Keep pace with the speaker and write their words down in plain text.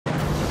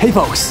Hey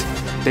folks,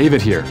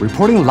 David here,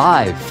 reporting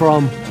live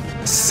from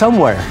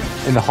somewhere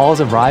in the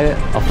halls of Riot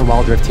of the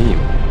Wild Rift team.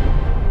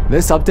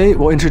 This update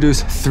will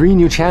introduce 3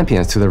 new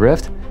champions to the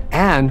Rift,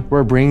 and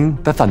we're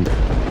bringing the Thunder.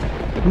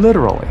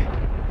 Literally.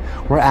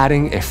 We're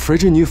adding a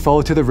frigid new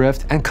foe to the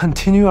Rift and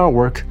continue our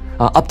work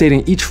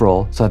updating each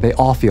role so that they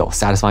all feel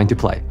satisfying to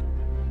play.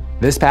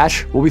 This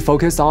patch will be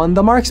focused on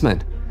the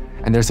Marksman,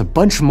 and there's a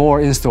bunch more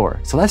in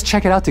store, so let's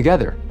check it out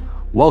together.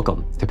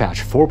 Welcome to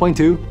patch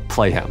 4.2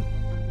 Playhem.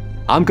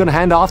 I'm gonna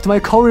hand off to my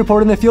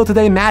co-reporter in the field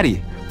today,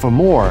 Maddy, for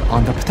more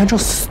on the potential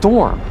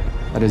storm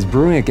that is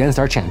brewing against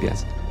our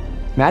champions.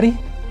 Maddy?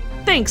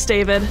 Thanks,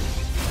 David.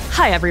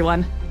 Hi,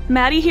 everyone.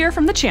 Maddy here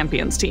from the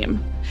Champions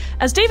team.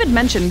 As David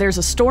mentioned, there's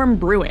a storm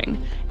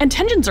brewing, and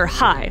tensions are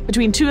high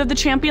between 2 of the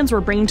champions we're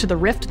bringing to the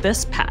Rift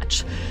this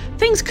patch.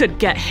 Things could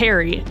get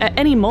hairy at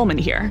any moment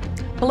here,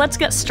 but let's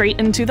get straight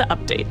into the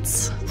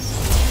updates.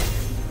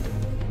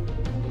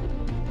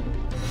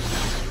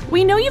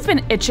 We know you've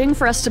been itching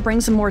for us to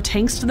bring some more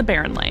tanks to the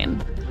Baron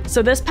lane,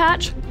 so this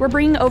patch, we're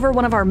bringing over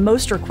one of our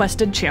most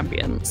requested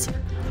champions.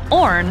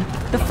 Ornn,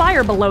 the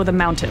fire below the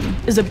mountain,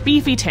 is a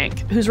beefy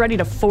tank who's ready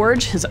to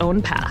forge his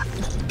own path.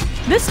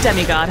 This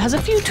demigod has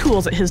a few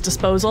tools at his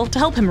disposal to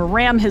help him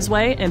ram his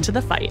way into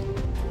the fight.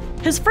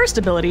 His first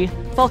ability,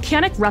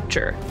 Volcanic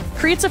Rupture,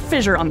 creates a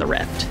fissure on the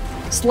rift,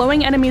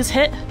 slowing enemies'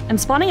 hit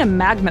and spawning a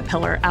magma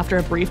pillar after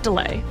a brief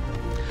delay.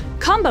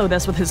 Combo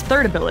this with his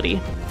third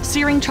ability,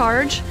 Searing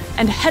Charge,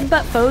 and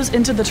headbutt foes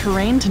into the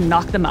terrain to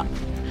knock them up.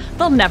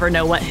 They'll never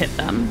know what hit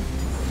them.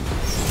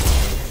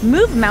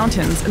 Move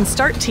mountains and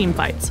start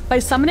teamfights by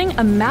summoning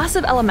a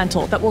massive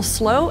elemental that will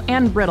slow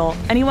and brittle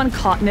anyone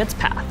caught in its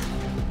path.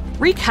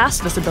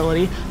 Recast this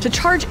ability to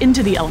charge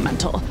into the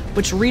elemental,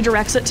 which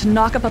redirects it to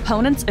knock up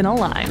opponents in a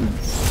line.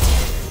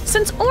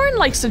 Since Ornn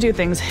likes to do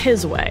things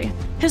his way,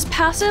 his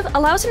passive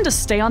allows him to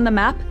stay on the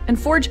map and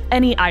forge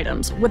any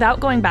items without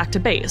going back to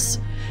base.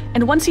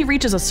 And once he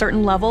reaches a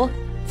certain level,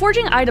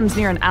 forging items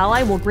near an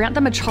ally will grant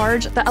them a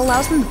charge that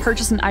allows them to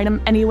purchase an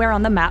item anywhere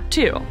on the map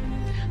too.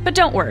 But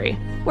don't worry,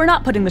 we're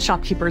not putting the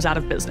shopkeepers out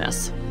of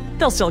business.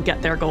 They'll still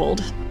get their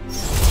gold.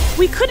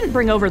 We couldn't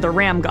bring over the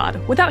Ram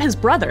God without his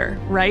brother,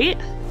 right?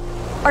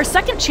 Our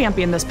second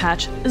champion this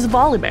patch is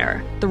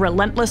Volibear, the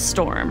Relentless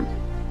Storm.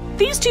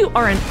 These 2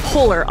 are in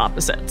polar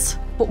opposites,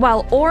 but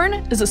while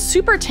Ornn is a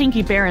super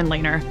tanky Baron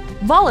laner,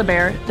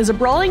 Volibear is a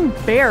brawling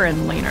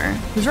Baron laner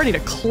who's ready to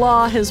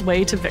claw his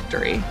way to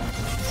victory.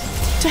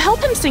 To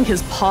help him sink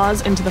his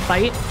paws into the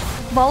fight,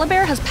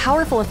 Volibear has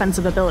powerful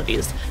offensive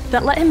abilities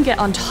that let him get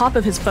on top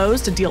of his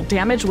foes to deal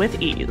damage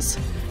with ease.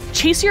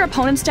 Chase your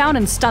opponents down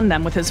and stun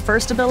them with his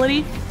first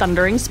ability,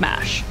 Thundering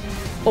Smash.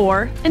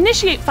 Or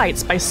initiate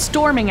fights by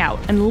storming out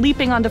and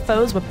leaping onto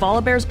foes with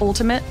Volibear's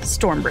ultimate,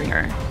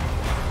 Stormbringer.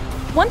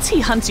 Once he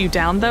hunts you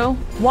down though,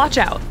 watch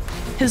out.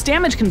 His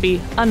damage can be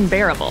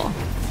unbearable.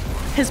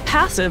 His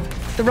passive,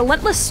 the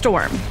Relentless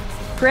Storm,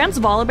 grants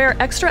Volibear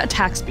extra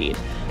attack speed,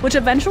 which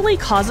eventually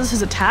causes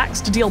his attacks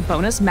to deal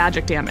bonus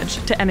magic damage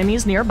to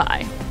enemies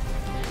nearby.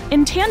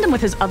 In tandem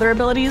with his other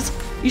abilities,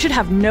 you should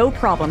have no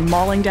problem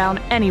mauling down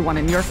anyone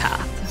in your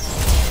path.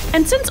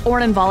 And since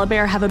Ornn and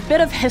Volibear have a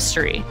bit of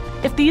history,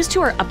 if these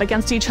 2 are up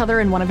against each other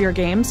in one of your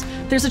games,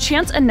 there's a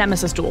chance a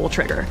Nemesis duel will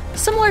trigger,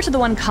 similar to the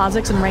one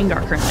Kha'Zix and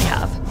Rengar currently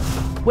have.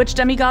 Which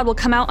demigod will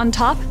come out on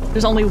top?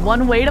 There's only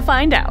one way to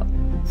find out.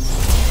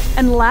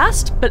 And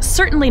last, but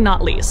certainly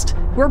not least,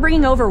 we're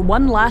bringing over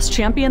one last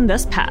champion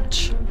this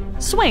patch.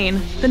 Swain,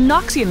 the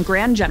Noxian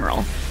Grand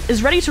General,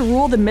 is ready to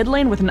rule the mid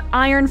lane with an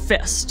iron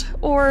fist,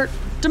 or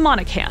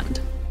demonic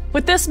hand.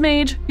 With this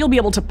mage, you'll be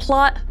able to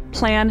plot,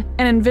 plan,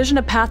 and envision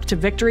a path to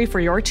victory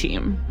for your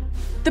team.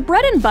 The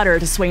bread and butter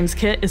to Swain's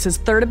kit is his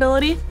third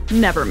ability,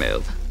 Never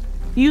Move.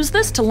 Use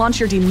this to launch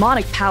your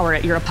demonic power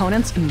at your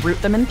opponents and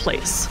root them in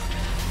place.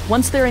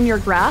 Once they're in your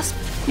grasp,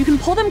 you can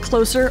pull them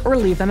closer or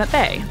leave them at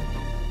bay.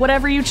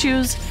 Whatever you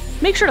choose,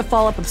 make sure to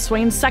follow up with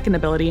Swain's second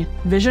ability,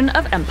 Vision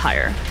of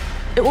Empire.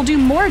 It will do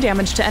more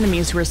damage to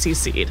enemies who are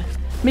CC'd,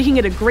 making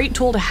it a great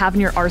tool to have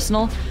in your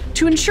arsenal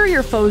to ensure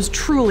your foes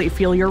truly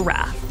feel your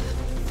wrath.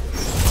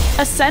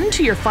 Ascend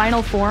to your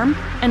final form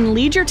and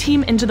lead your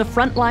team into the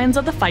front lines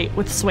of the fight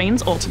with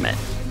Swain's ultimate.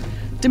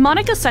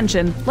 Demonic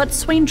Ascension lets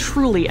Swain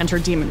truly enter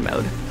demon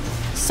mode.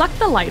 Suck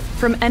the life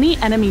from any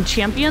enemy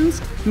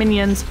champions,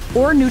 minions,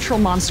 or neutral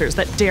monsters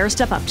that dare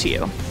step up to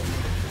you.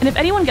 And if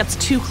anyone gets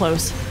too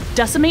close,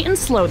 decimate and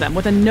slow them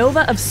with a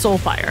Nova of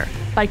Soulfire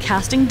by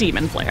casting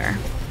Demon Flare.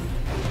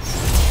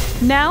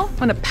 Now, I'm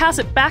gonna pass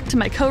it back to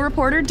my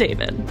co-reporter,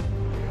 David.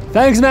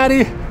 Thanks,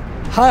 Maddy.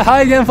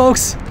 Hi again,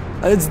 folks.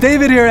 It's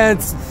David here, and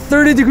it's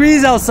 30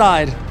 degrees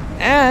outside.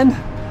 And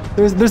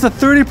there's a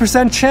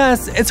 30%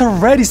 chance it's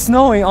already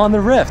snowing on the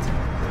Rift.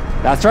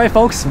 That's right,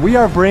 folks. We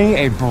are bringing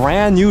a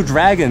brand new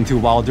dragon to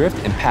Wild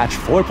Rift in patch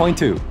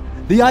 4.2,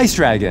 the Ice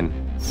Dragon.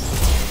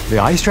 The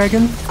Ice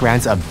Dragon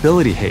grants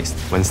ability haste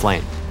when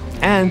slain.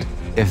 And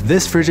if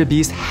this frigid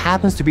beast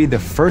happens to be the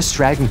first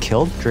dragon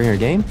killed during your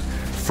game,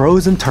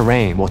 frozen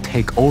terrain will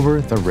take over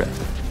the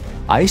Rift.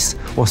 Ice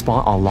will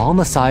spawn along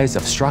the sides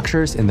of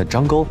structures in the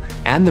jungle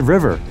and the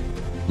river,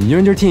 You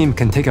and your team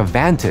can take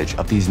advantage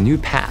of these new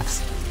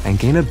paths and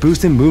gain a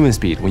boost in movement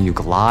speed when you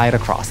glide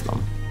across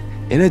them.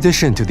 In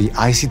addition to the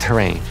icy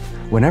terrain,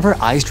 whenever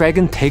Ice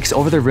Dragon takes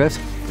over the rift,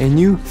 a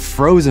new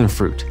frozen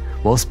fruit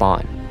will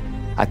spawn.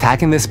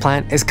 Attacking this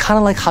plant is kind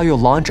of like how you'll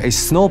launch a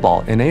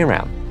snowball in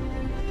ARAM.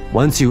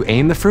 Once you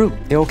aim the fruit,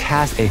 it will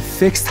cast a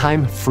fixed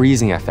time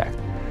freezing effect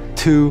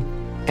to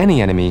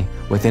any enemy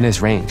within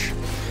its range.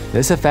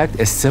 This effect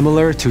is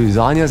similar to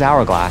Zanya's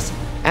Hourglass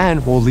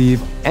and will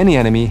leave any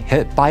enemy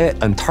hit by it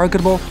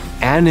untargetable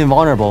and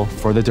invulnerable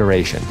for the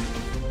duration.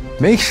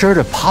 Make sure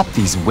to pop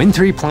these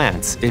wintry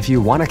plants if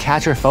you want to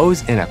catch your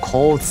foes in a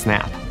cold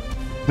snap.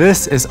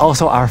 This is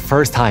also our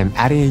first time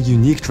adding a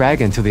unique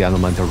dragon to the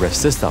Elemental Rift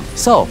system,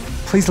 so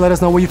please let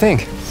us know what you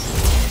think.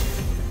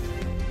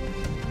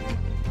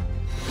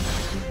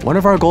 One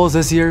of our goals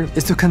this year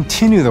is to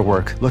continue the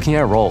work looking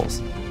at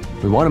roles.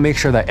 We want to make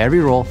sure that every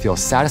role feels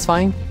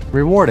satisfying,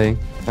 rewarding,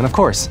 and of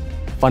course,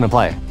 fun to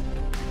play.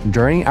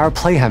 During our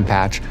Playhem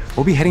patch,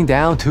 we'll be heading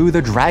down to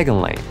the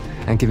Dragon Lane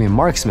and giving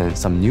marksmen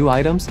some new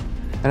items,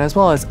 and as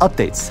well as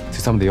updates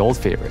to some of the old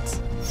favorites.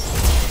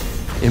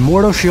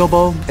 Immortal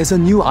Shieldbow is a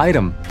new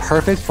item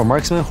perfect for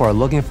marksmen who are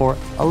looking for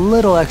a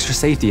little extra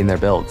safety in their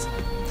builds.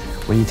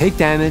 When you take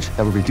damage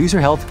that will reduce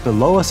your health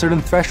below a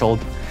certain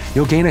threshold,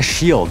 you'll gain a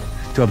shield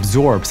to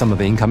absorb some of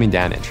the incoming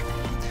damage.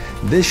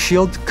 This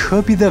shield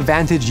could be the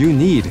advantage you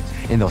need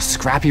in those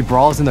scrappy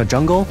brawls in the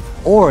jungle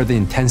or the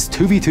intense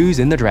 2v2s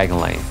in the Dragon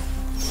Lane.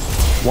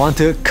 Want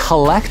to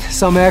collect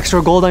some extra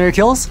gold on your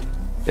kills?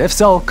 If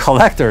so,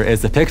 Collector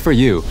is the pick for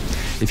you.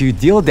 If you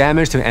deal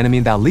damage to an enemy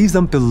that leaves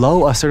them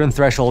below a certain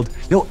threshold,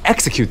 you'll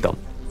execute them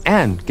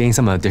and gain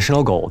some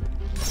additional gold.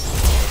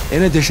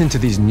 In addition to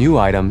these new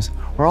items,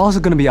 we're also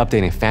going to be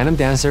updating Phantom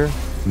Dancer,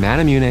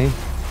 Mana Mune,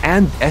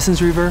 and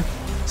Essence Reaver,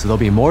 so there'll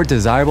be more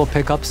desirable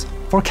pickups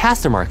for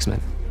caster marksmen.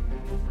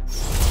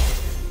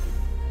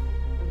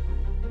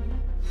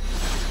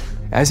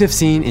 As you've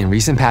seen in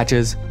recent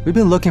patches, we've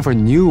been looking for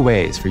new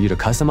ways for you to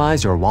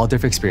customize your Wild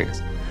Rift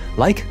experience,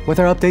 like with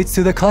our updates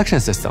to the collection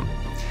system.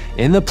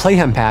 In the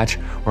Playhem patch,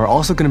 we're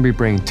also going to be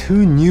bringing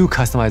 2 new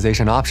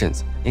customization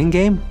options,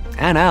 in-game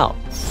and out.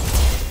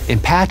 In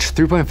patch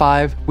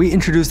 3.5, we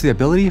introduced the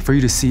ability for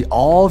you to see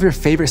all of your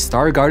favorite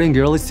Star Guardian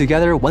girlies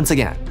together once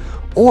again,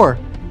 or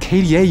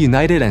KDA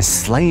united and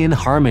slay in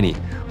harmony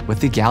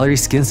with the gallery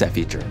skin set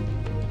feature.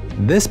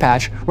 This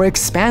patch, we're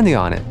expanding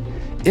on it.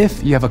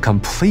 If you have a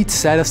complete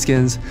set of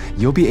skins,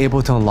 you'll be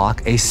able to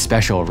unlock a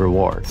special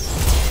reward.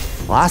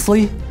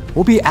 Lastly,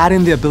 we'll be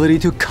adding the ability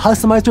to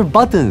customize your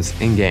buttons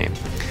in-game.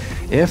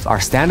 If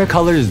our standard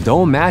colors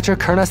don't match your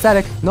current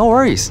aesthetic, no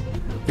worries.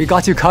 We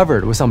got you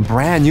covered with some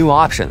brand new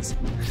options.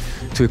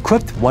 To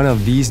equip one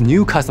of these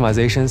new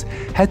customizations,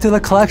 head to the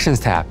Collections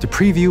tab to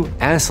preview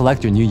and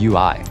select your new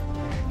UI.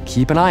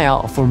 Keep an eye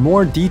out for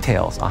more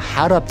details on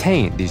how to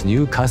obtain these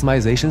new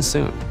customizations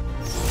soon.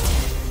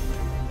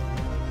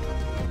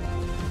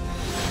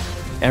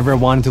 Ever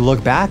wanted to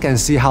look back and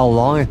see how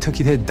long it took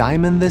you to hit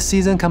Diamond this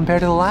season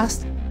compared to the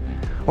last?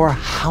 Or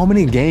how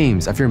many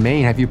games of your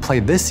main have you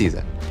played this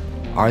season?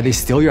 Are they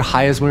still your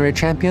highest win rate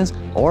champions,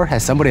 or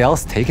has somebody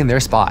else taken their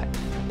spot?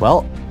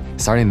 Well,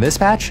 starting this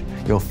patch,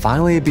 you'll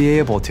finally be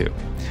able to,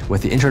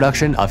 with the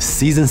introduction of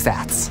Season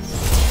Stats.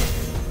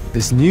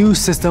 This new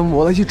system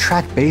will let you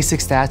track basic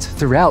stats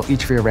throughout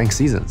each of your ranked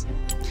seasons.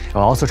 It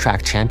will also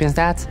track champion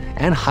stats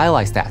and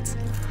highlight stats,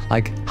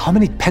 like how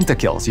many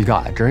pentakills you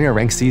got during a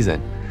ranked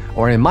season,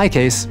 or in my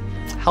case,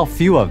 how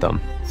few of them.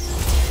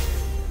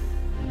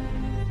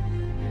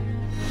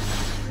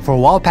 For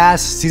Wild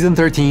Pass Season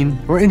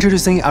 13, we're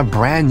introducing a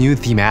brand new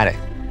thematic.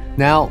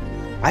 Now,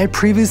 I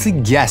previously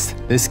guessed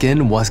this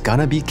skin was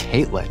gonna be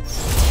Caitlyn.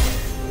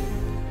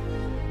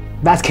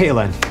 That's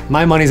Caitlyn.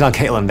 My money's on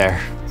Caitlyn there.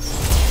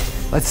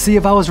 Let's see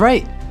if I was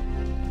right.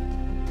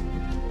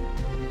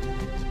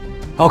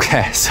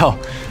 Okay, so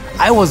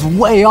I was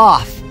way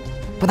off,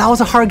 but that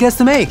was a hard guess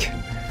to make.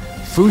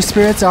 Fu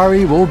Spirit's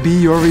Ari will be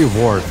your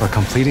reward for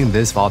completing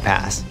this Wild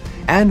Pass,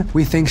 and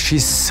we think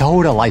she's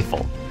so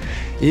delightful.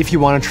 If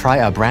you want to try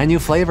a brand new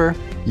flavor,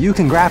 you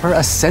can grab her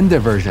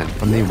Ascended version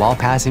from the Wild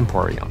Pass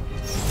Emporium.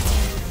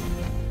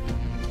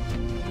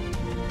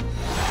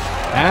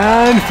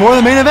 And for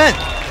the main event,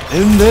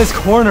 in this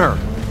corner,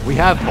 we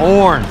have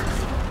Ornn,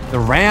 the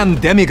Ram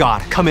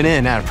Demigod, coming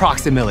in at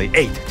approximately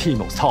 8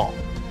 Teemos tall.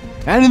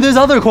 And in this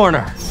other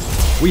corner,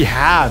 we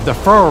have the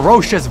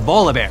ferocious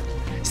Volibear,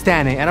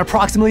 standing at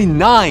approximately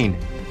 9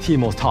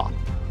 Teemos tall.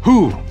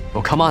 Who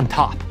will come on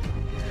top?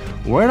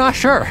 We're not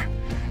sure.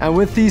 And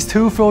with these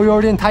 2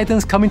 Freljordian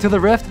Titans coming to the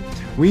Rift,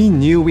 we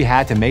knew we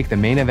had to make the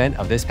main event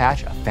of this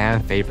patch a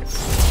fan favorite.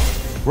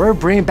 We're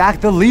bringing back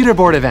the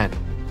leaderboard event.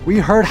 We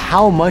heard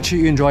how much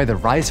you enjoy the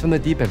Rise from the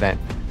Deep event,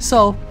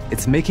 so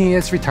it's making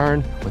its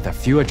return with a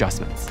few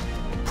adjustments.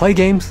 Play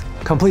games,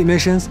 complete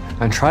missions,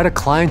 and try to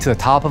climb to the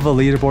top of a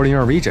leaderboard in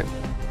your region.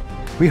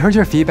 We heard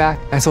your feedback,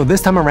 and so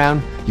this time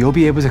around, you'll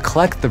be able to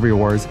collect the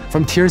rewards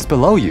from tiers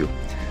below you.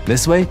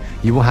 This way,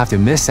 you won't have to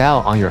miss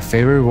out on your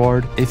favorite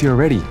reward if you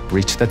already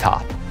reached the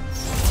top.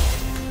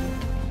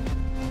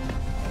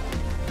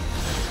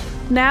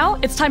 Now,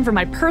 it's time for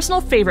my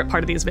personal favorite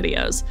part of these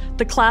videos,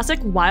 the classic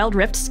Wild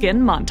Rift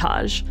skin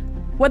montage.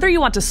 Whether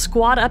you want to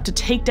squat up to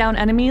take down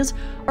enemies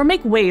or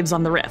make waves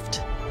on the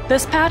Rift,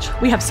 this patch,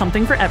 we have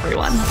something for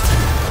everyone.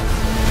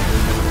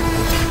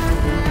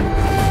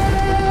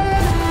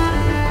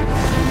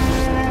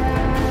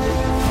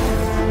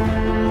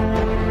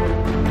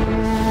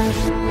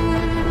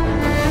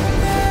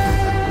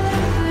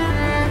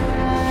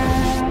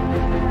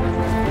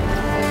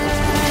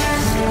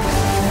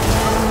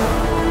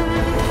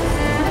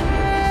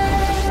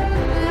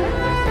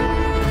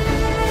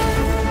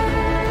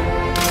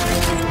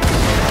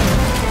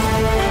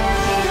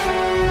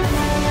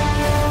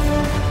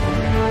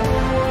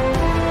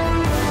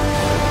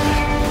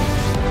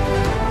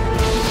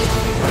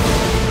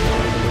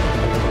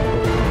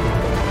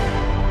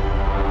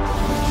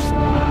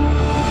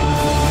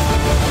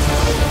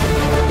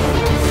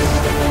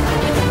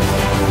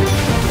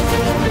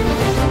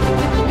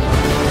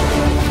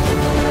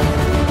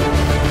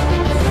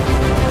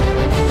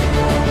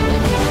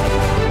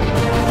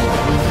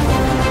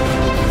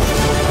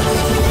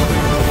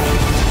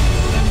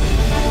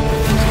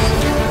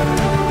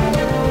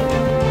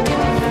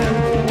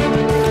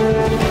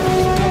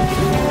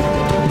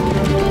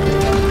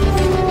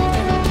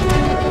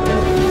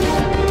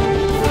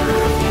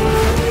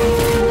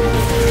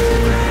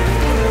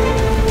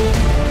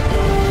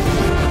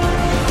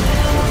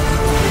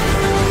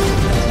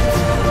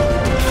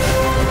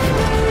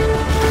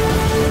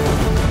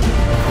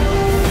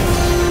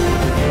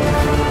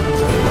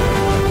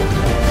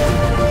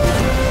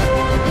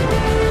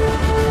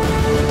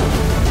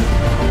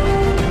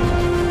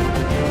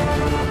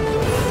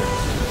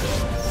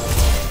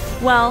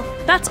 Well,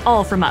 that's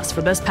all from us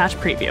for this patch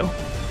preview.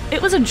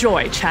 It was a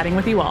joy chatting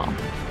with you all.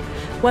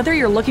 Whether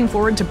you're looking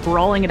forward to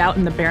brawling it out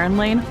in the Baron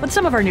lane with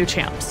some of our new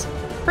champs,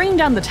 bringing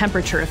down the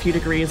temperature a few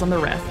degrees on the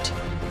Rift,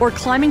 or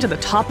climbing to the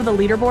top of the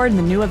leaderboard in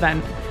the new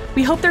event,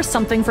 we hope there's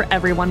something for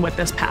everyone with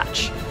this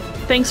patch.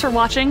 Thanks for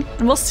watching,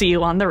 and we'll see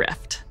you on the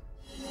Rift.